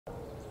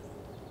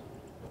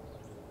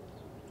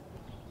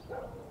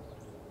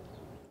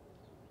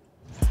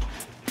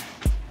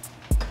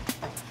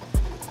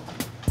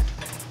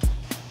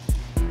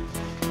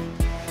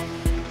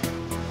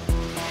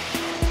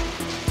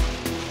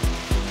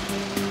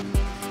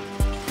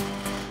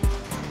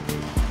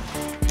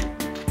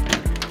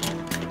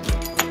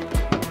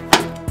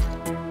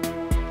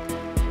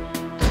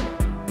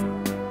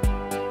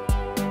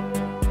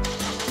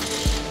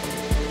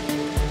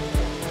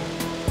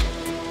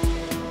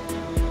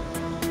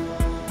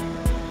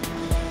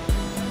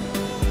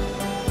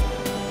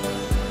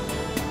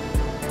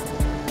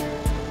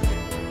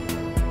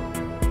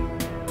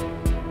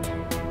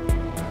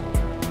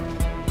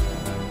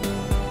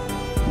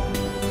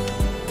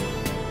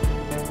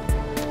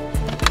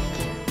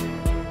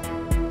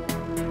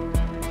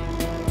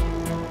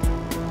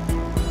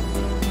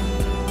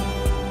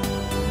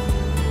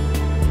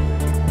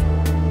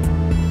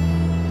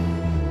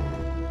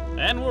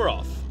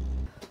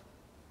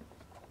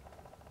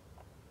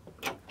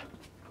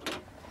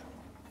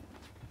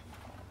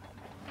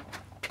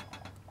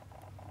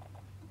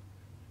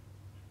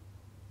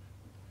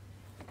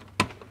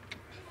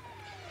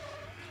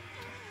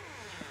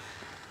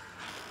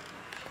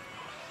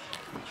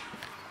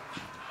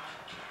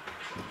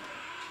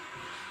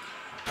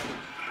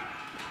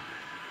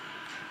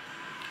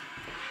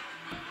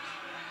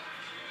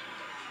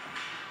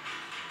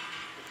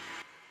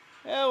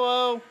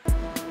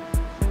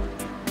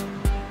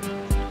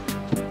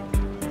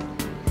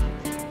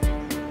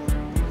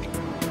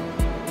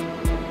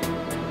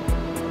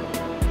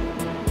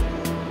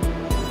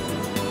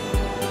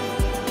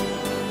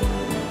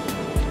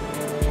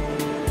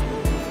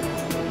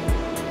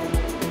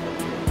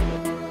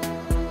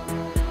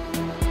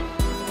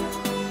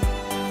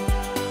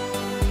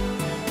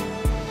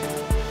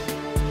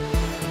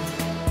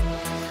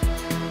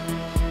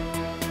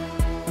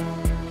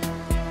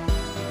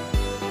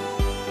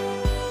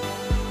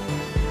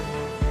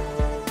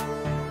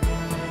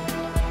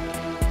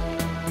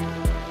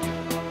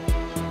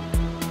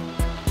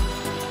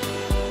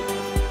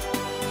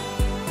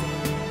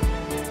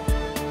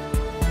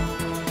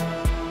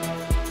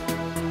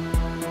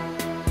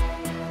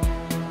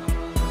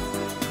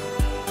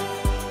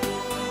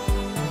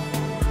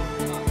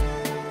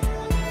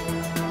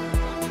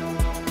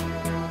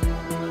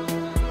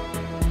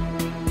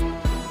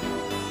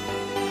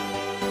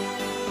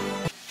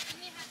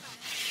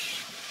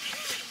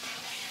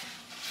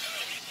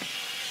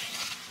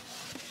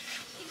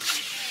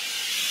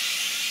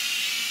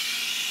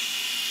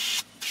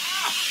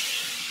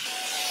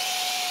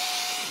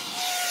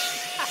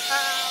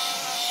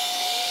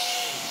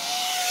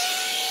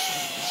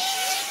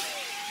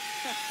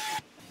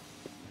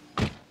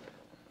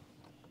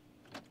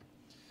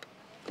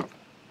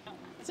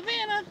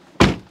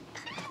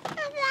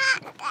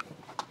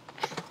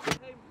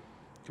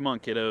Come on,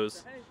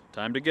 kiddos.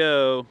 Time to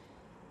go.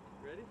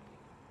 Ready?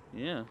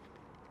 Yeah.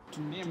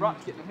 Me and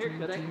Brock's getting a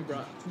haircut, ain't you,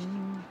 Brock?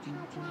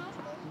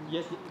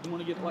 Yes, you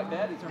want to get it like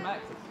Daddy's or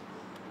Max's?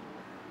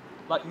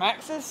 Like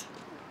Max's?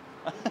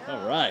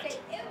 All right.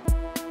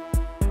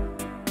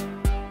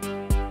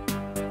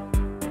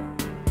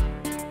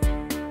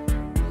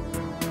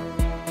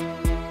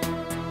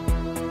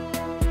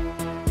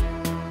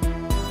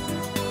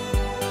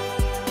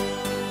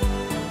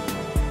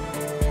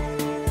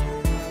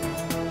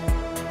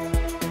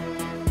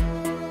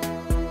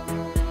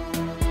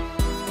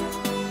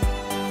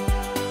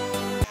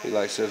 He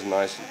likes this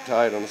nice and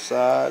tight on the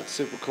side,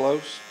 super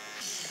close.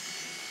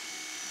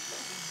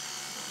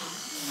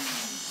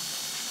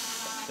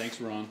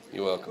 Thanks, Ron.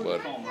 You're welcome,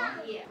 buddy.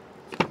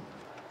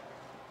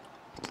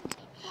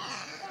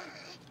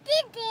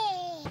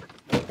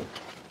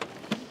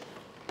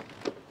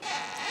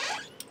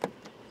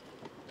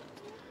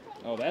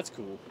 Oh, that's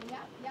cool.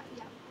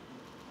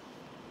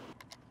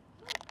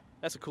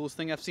 That's the coolest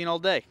thing I've seen all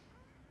day.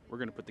 We're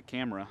gonna put the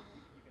camera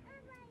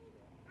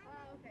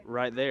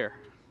right there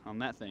on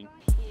that thing.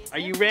 Are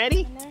you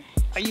ready?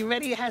 Are you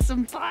ready to have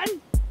some fun?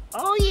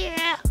 Oh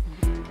yeah!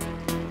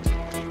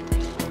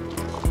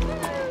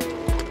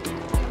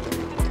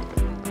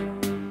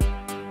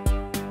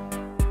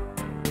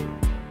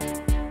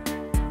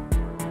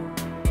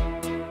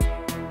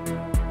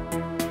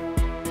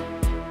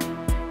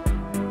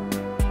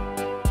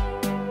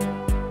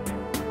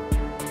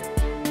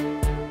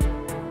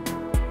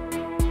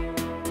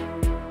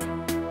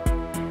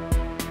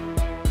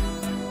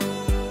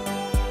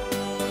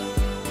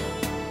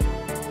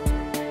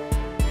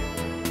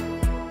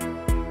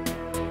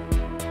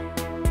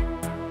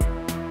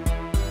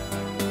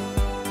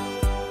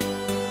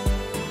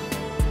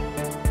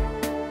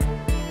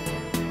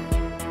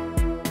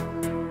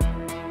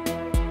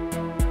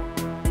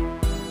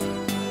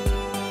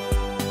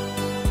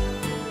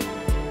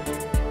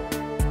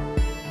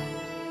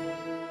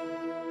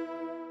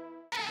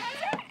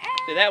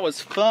 That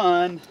was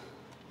fun.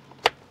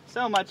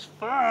 So much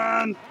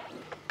fun.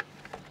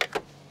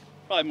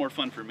 Probably more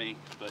fun for me,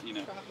 but you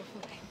know.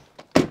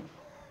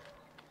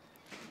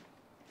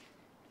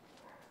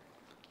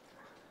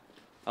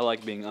 I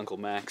like being Uncle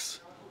Max.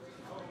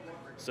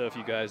 So if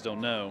you guys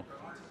don't know,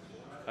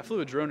 I flew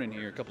a drone in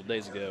here a couple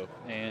days ago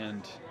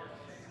and,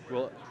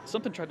 well,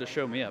 something tried to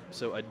show me up.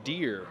 So a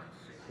deer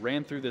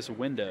ran through this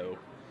window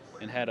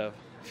and had a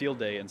field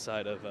day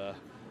inside of the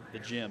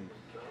gym,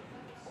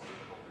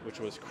 which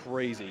was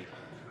crazy.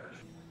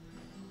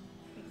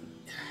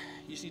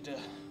 You just need to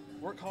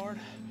work hard,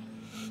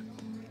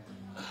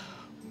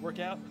 work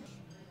out.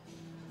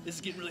 This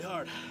is getting really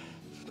hard,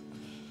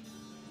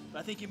 but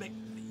I think you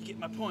get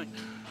my point.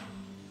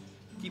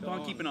 Keep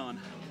on keeping on.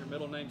 Your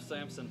middle name's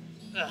Samson.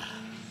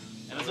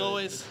 And as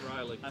always,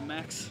 Riley. I'm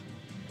Max.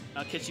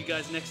 I'll catch you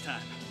guys next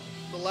time.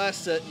 The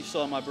last set you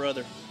saw my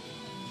brother.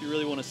 If you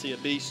really want to see a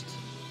beast,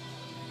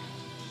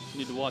 you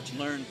need to watch and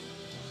learn.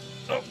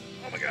 Oh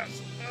my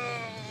gosh.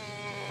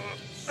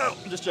 Oh,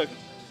 I'm just joking.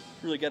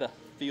 Really gotta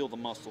feel the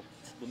muscle,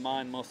 the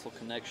mind-muscle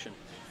connection.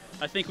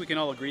 I think we can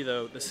all agree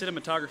though, the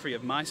cinematography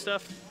of my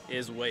stuff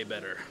is way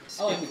better.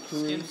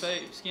 Skin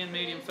fade, skin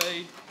medium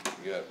fade.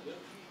 Yeah.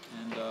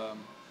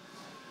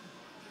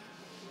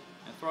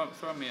 And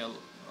throw me a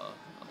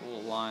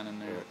little line in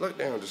there. Look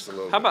down just a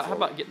little How bit.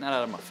 about getting that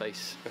out of my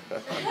face?